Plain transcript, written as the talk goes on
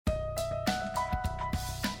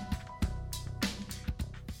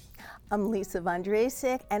I'm Lisa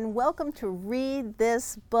Vondrasek, and welcome to Read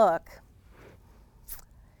This Book.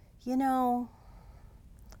 You know,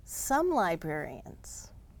 some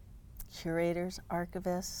librarians, curators,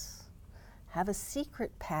 archivists, have a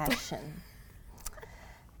secret passion.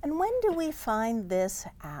 And when do we find this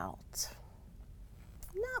out?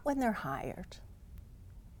 Not when they're hired.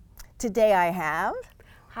 Today I have...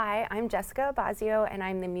 Hi, I'm Jessica Bazio, and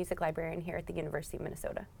I'm the music librarian here at the University of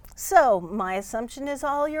Minnesota. So, my assumption is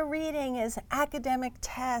all you're reading is academic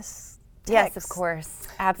tests. Yes, of course.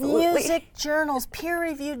 Absolutely. Music journals,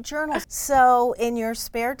 peer-reviewed journals. So, in your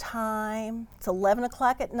spare time, it's 11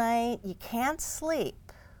 o'clock at night, you can't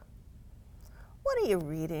sleep. What are you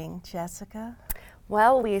reading, Jessica?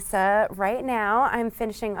 Well, Lisa, right now I'm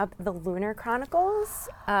finishing up the Lunar Chronicles,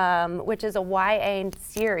 which is a YA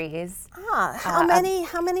series. How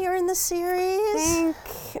many are in the series?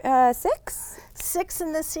 I think 6. 6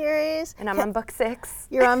 in the series. And I'm on book 6.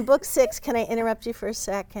 You're on book 6. Can I interrupt you for a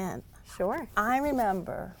second? Sure. I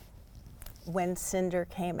remember when Cinder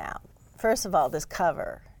came out. First of all, this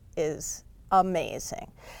cover is amazing.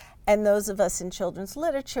 And those of us in children's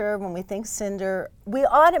literature, when we think Cinder, we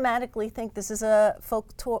automatically think this is a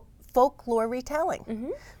folklore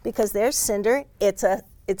retelling. Because there's Cinder, it's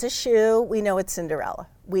a shoe, we know it's Cinderella.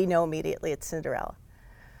 We know immediately it's Cinderella.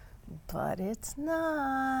 But it's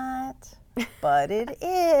not. But it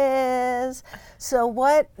is. So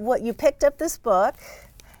what you picked up this book,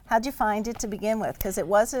 how'd you find it to begin with? Because it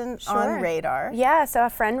wasn't on radar. Yeah, so a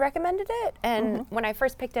friend recommended it, and when I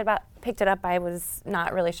first picked it up, I was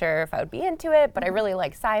not really sure if I would be into it, but I really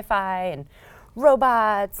like sci-fi and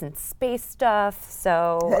robots and space stuff.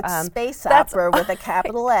 So it's space opera with a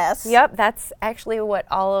capital S. Yep, that's actually what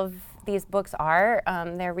all of these books are.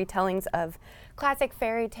 They're retellings of classic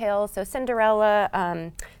fairy tales, so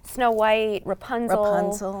Cinderella, Snow White,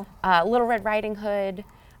 Rapunzel. Little Red Riding Hood.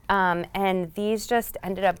 And these just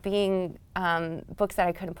ended up being books that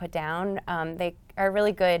I couldn't put down. They are a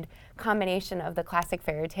really good combination of the classic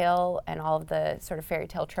fairy tale and all of the sort of fairy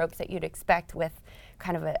tale tropes that you'd expect with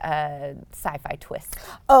kind of a sci-fi twist.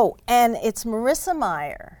 Oh, and it's Marissa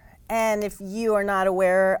Meyer. And if you are not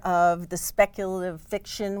aware of the speculative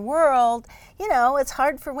fiction world, you know, it's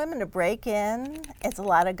hard for women to break in. It's a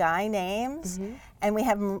lot of guy names. And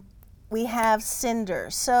we have Cinder.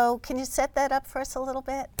 So can you set that up for us a little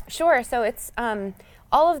bit? Sure. So it's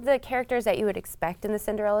all of the characters that you would expect in the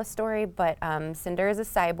Cinderella story, but Cinder is a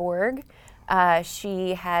cyborg.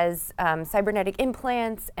 She has cybernetic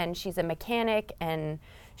implants, and she's a mechanic, and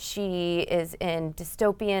she is in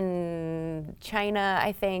dystopian China,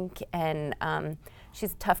 I think, and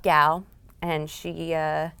she's a tough gal, and she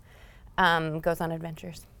goes on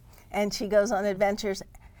adventures. And she goes on adventures,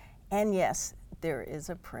 and yes, there is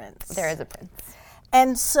a prince. There is a prince.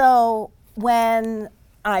 And so when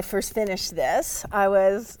I first finished this, I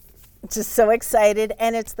was just so excited.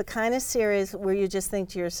 And it's the kind of series where you just think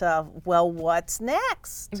to yourself, well, what's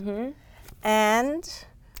next?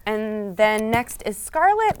 And then next is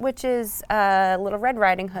Scarlet, which is Little Red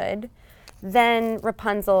Riding Hood. Then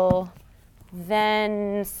Rapunzel.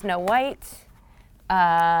 Then Snow White.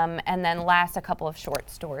 And then last, a couple of short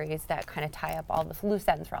stories that kind of tie up all the loose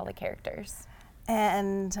ends for all the characters.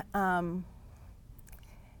 And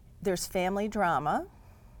there's family drama,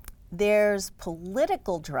 there's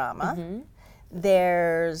political drama,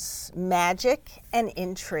 there's magic and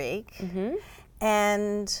intrigue,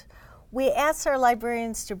 and we asked our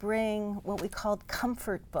librarians to bring what we called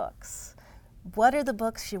comfort books. What are the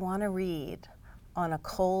books you want to read on a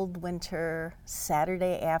cold winter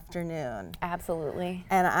Saturday afternoon? Absolutely.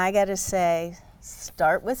 And I got to say,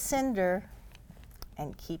 start with Cinder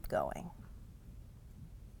and keep going.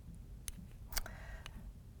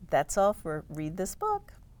 That's all for Read This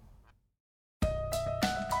Book.